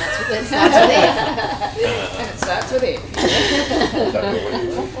 It starts with F. And it starts with F.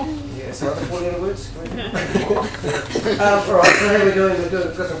 Yeah, some other 4-letter words. Alright, so how are we doing? We've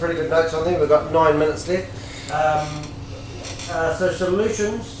got some pretty good notes on there. We've got 9 minutes left. So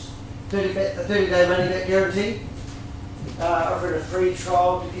solutions, 30-day money-back guarantee. Offering a free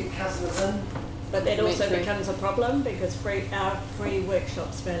trial to get customers in. But that also becomes a problem because free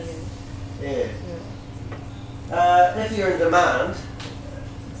workshops value. Yeah. If you're in demand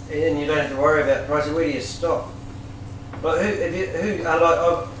and you don't have to worry about pricing, where do you stop? Like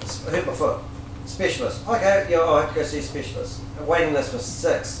I've hurt my foot. Specialist. Okay, I have to go see a specialist. A waiting list for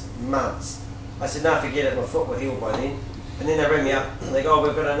 6 months. I said, no, forget it, my foot will heal by then. And then they ring me up and they go, oh,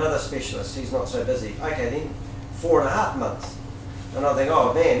 we've got another specialist, he's not so busy. Okay then, 4.5 months. And I think,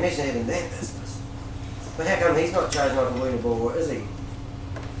 oh man, imagine having that business. But how come he's not charging like a woundable, or is he?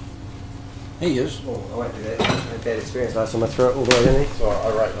 He is. Oh, I won't do that. I had a bad experience last time I threw it all the way, didn't he? Sorry, I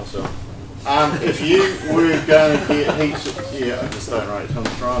rate myself. If you were going to get heaps of... Yeah, I just don't rate, I'm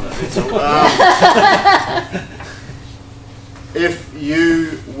trying it. If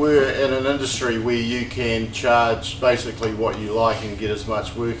you were in an industry where you can charge basically what you like and get as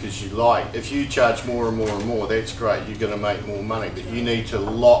much work as you like, if you charge more and more and more, that's great, you're going to make more money, but you need to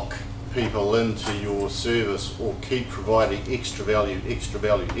lock people into your service or keep providing extra value,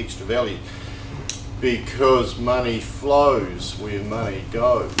 because money flows where money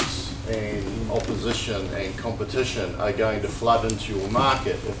goes, and opposition and competition are going to flood into your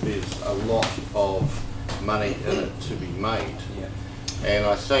market if there's a lot of money in it to be made. And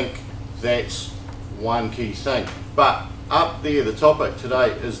I think that's one key thing. But up there, the topic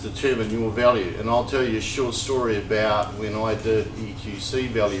today is determine your value, and I'll tell you a short story about when I did EQC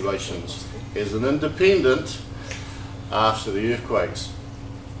valuations as an independent after the earthquakes.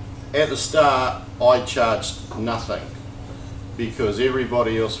 At the start, I charged nothing because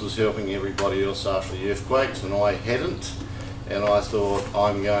everybody else was helping everybody else after the earthquakes and I hadn't, and I thought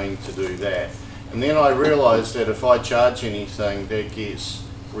I'm going to do that. And then I realised that if I charge anything, that gets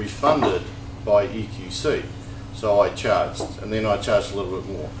refunded by EQC. So I charged, and then I charged a little bit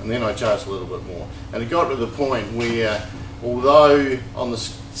more, and then I charged a little bit more. And it got to the point where, although on the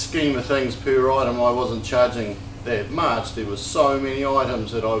scheme of things per item I wasn't charging that much, there were so many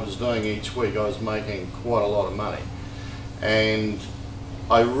items that I was doing each week, I was making quite a lot of money. And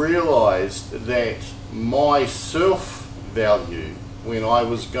I realised that my self-value when I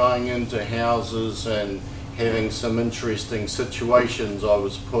was going into houses and having some interesting situations I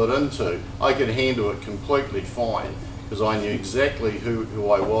was put into. I could handle it completely fine because I knew exactly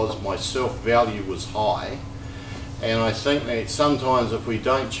who I was. My self-value was high. And I think that sometimes if we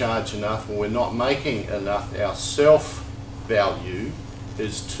don't charge enough or we're not making enough, our self-value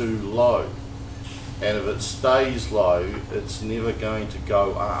is too low. And if it stays low, it's never going to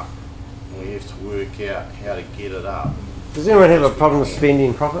go up. We have to work out how to get it up. Does anyone have a problem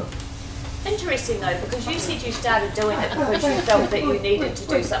spending profit? Interesting though, because you said you started doing it because you felt that you needed to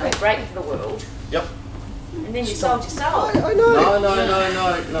do something great for the world. Yep. And then you sold your soul. I know.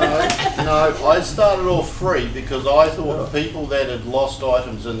 No. I started off free because I thought people that had lost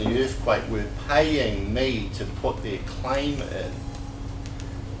items in the earthquake were paying me to put their claim in.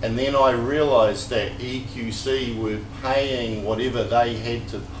 And then I realised that EQC were paying whatever they had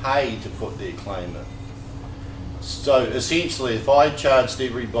to pay to put their claim in. So essentially, if I charged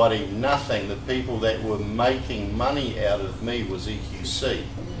everybody nothing, the people that were making money out of me was EQC.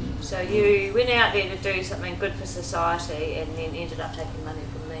 So you went out there to do something good for society and then ended up taking money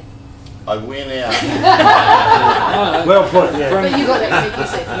from me. I went out. Well put, yeah. But you got it from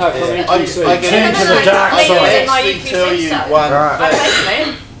EQC. No, from EQC. I can to the dark side. actually tell you one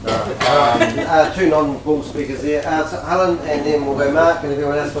thing. Two non-bull speakers there. So Helen, and then we'll go Mark, and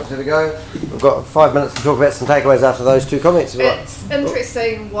everyone else wants to go. We've got 5 minutes to talk about some takeaways after those two comments. It's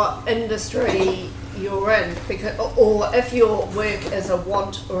interesting what industry you're in, because, or if your work is a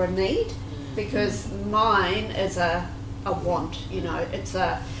want or a need, because mine is a want. You know, it's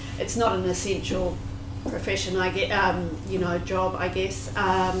not an essential profession. I get job, I guess.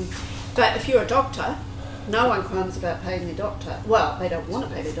 But if you're a doctor, no one qualms about paying their doctor. Well, they don't want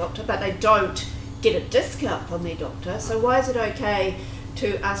to pay their doctor, but they don't get a discount from their doctor. So why is it okay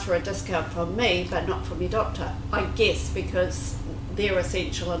to ask for a discount from me, but not from your doctor? I guess because they're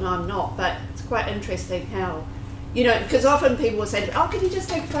essential and I'm not. But it's quite interesting how, because often people will say, oh, can you just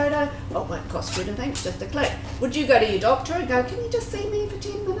take a photo? Oh, it won't cost you anything, it's just a click. Would you go to your doctor and go, can you just see me for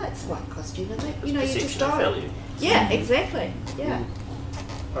 10 minutes? It won't cost you anything. You just don't. Value. Yeah, exactly. Yeah.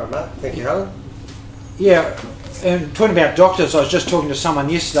 All right, Mark. Thank you, Helen. Yeah, and talking about doctors, I was just talking to someone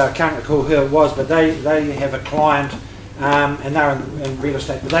yesterday, I can't recall who it was, but they have a client, and they're in real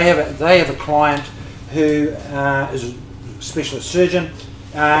estate, but they have a client who is a specialist surgeon,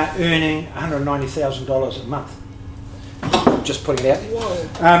 earning $190,000 a month. Just putting it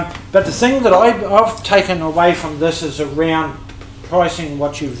out. But the thing that I've taken away from this is around pricing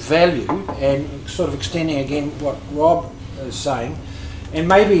what you value, and sort of extending again what Rob is saying. And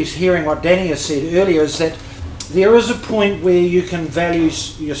maybe he's hearing what Danny has said earlier, is that there is a point where you can value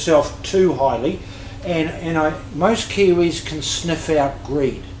yourself too highly, and most Kiwis can sniff out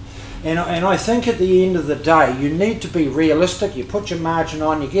greed. And I think at the end of the day, you need to be realistic. You put your margin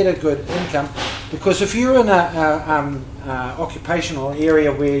on, you get a good income, because if you're in a occupational area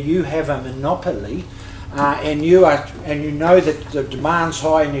where you have a monopoly, and you know that the demand's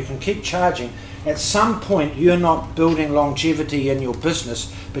high and you can keep charging, at some point you're not building longevity in your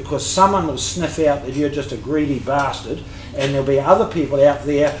business, because someone will sniff out that you're just a greedy bastard, and there'll be other people out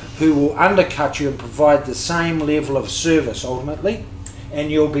there who will undercut you and provide the same level of service ultimately,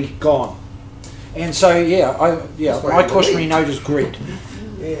 and you'll be gone. And so my cautionary note is greed.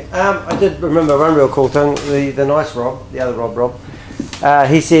 Yeah, I did remember one real cool thing. The nice Rob, the other Rob,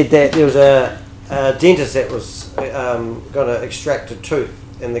 he said that there was a dentist that was going to extract a tooth.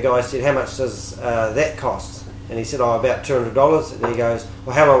 And the guy said, how much does that cost? And he said, about $200. And he goes,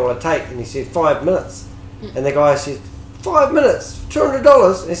 well, how long will it take? And he said, 5 minutes. And the guy said, 5 minutes,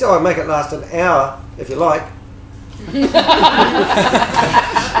 $200? And he said, I'll make it last an hour, if you like.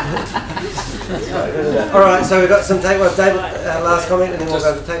 All right, so we've got some takeaways. David, last comment, and then we'll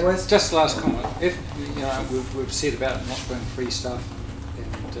go to takeaways. Just last comment. If we've said about not doing free stuff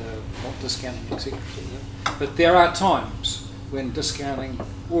and not discounting, etc. But there are times when discounting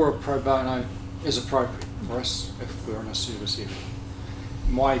or a pro bono is appropriate for us if we're in a service area.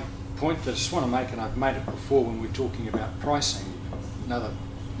 My point that I just want to make, and I've made it before when we were talking about pricing, another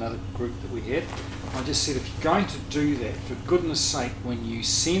group that we had, I just said if you're going to do that, for goodness sake, when you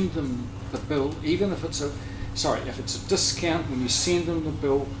send them the bill, even if it's if it's a discount, when you send them the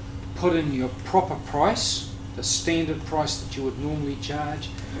bill, put in your proper price, the standard price that you would normally charge,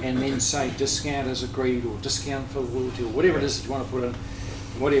 and then say discount as agreed, or discount for loyalty, or whatever it is that you want to put in,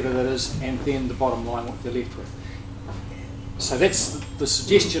 whatever that is, and then the bottom line, what they're left with. So that's the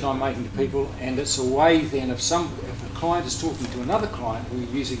suggestion I'm making to people, and it's a way then if a client is talking to another client who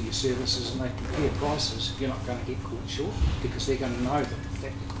are using your services and they compare prices, you're not going to get caught short, because they're going to know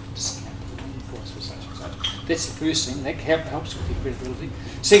that discount the price was such and such. That's the first thing. That helps with your credibility.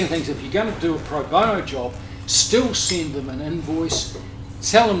 Second thing is, if you're going to do a pro bono job, still send them an invoice,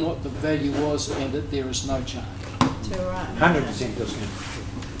 tell them what the value was and that there is no charge. 100% discount.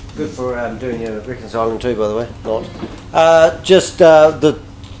 Good for doing your reconciling too, by the way. Not.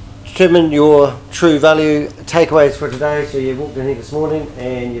 Determine your true value takeaways for today. So you walked in here this morning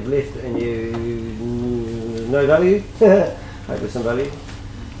and you've left and no value. Hopefully some value.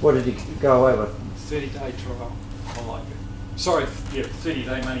 What did you go away with? 30-day trial. I like it. Sorry,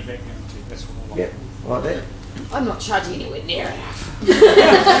 30-day money back guarantee. That's what I like. Yep, like that. I'm not charging anywhere near enough.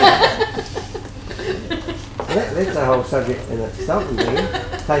 That's a whole subject in itself.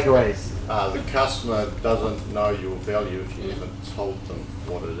 Takeaways. The customer doesn't know your value if you haven't told them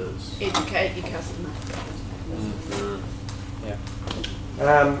what it is. Educate your customer.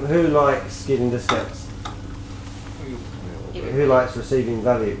 Who likes getting discounts? Who likes receiving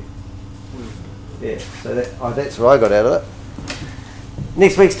value? Yeah, so that's what I got out of it.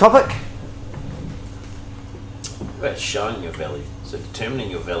 Next week's topic. About showing your value. So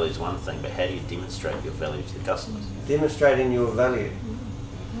determining your value is one thing, but how do you demonstrate your value to the customers? Demonstrating your value.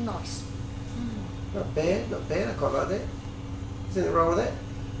 Nice. Not bad, not bad. I quite like that. Is anything wrong with that?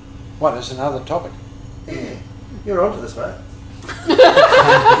 What is another topic? Yeah, you're onto this, mate.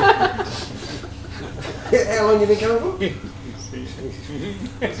 How long you been coming for?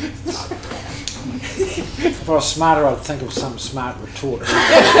 If I was smarter, I'd think of some smart retort.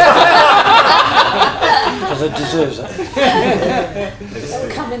 Because it deserves it. It'll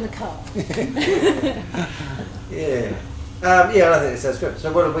come in the car. Yeah. I think that sounds good.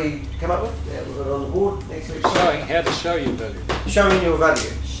 So what have we come up with? Yeah, we've got it on the board next week. Showing how to show your value. Showing your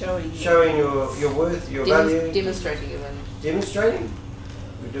value. Showing your worth, your value. Demonstrating your value. Demonstrating.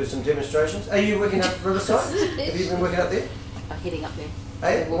 We do some demonstrations. Are you working up Riverside? Have you been working up there? Heading up there.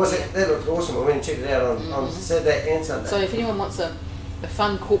 Hey, that looks awesome. I went and checked it out on Saturday and Sunday. So if anyone wants a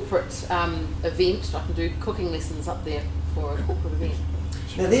fun corporate event, I can do cooking lessons up there for a corporate event.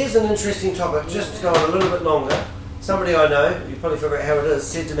 Now there's an interesting topic, just to go on a little bit longer. Somebody I know, you probably figure out how it is,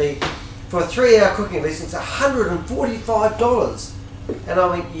 said to me, for a 3-hour cooking lesson, it's $145. And I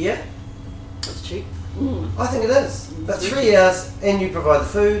went, yeah. That's cheap. I think it is. But 3 hours, and you provide the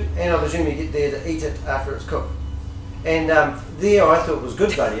food, and I presume you get there to eat it after it's cooked. And there I thought was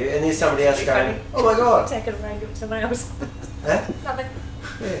good value, and there's somebody else going, oh my God. Take it away, give it to someone else. Huh? Nothing.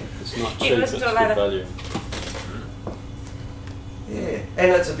 Yeah. It's not cheap, it's good value. Yeah,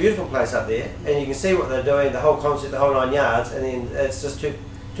 and it's a beautiful place up there, and you can see what they're doing, the whole concept, the whole 9 yards, and then it's just two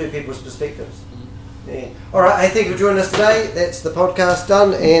people's perspectives. Yeah. All right, hey, thank you for joining us today. That's the podcast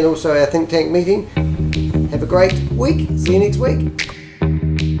done, and also our think tank meeting. Have a great week. See you next week.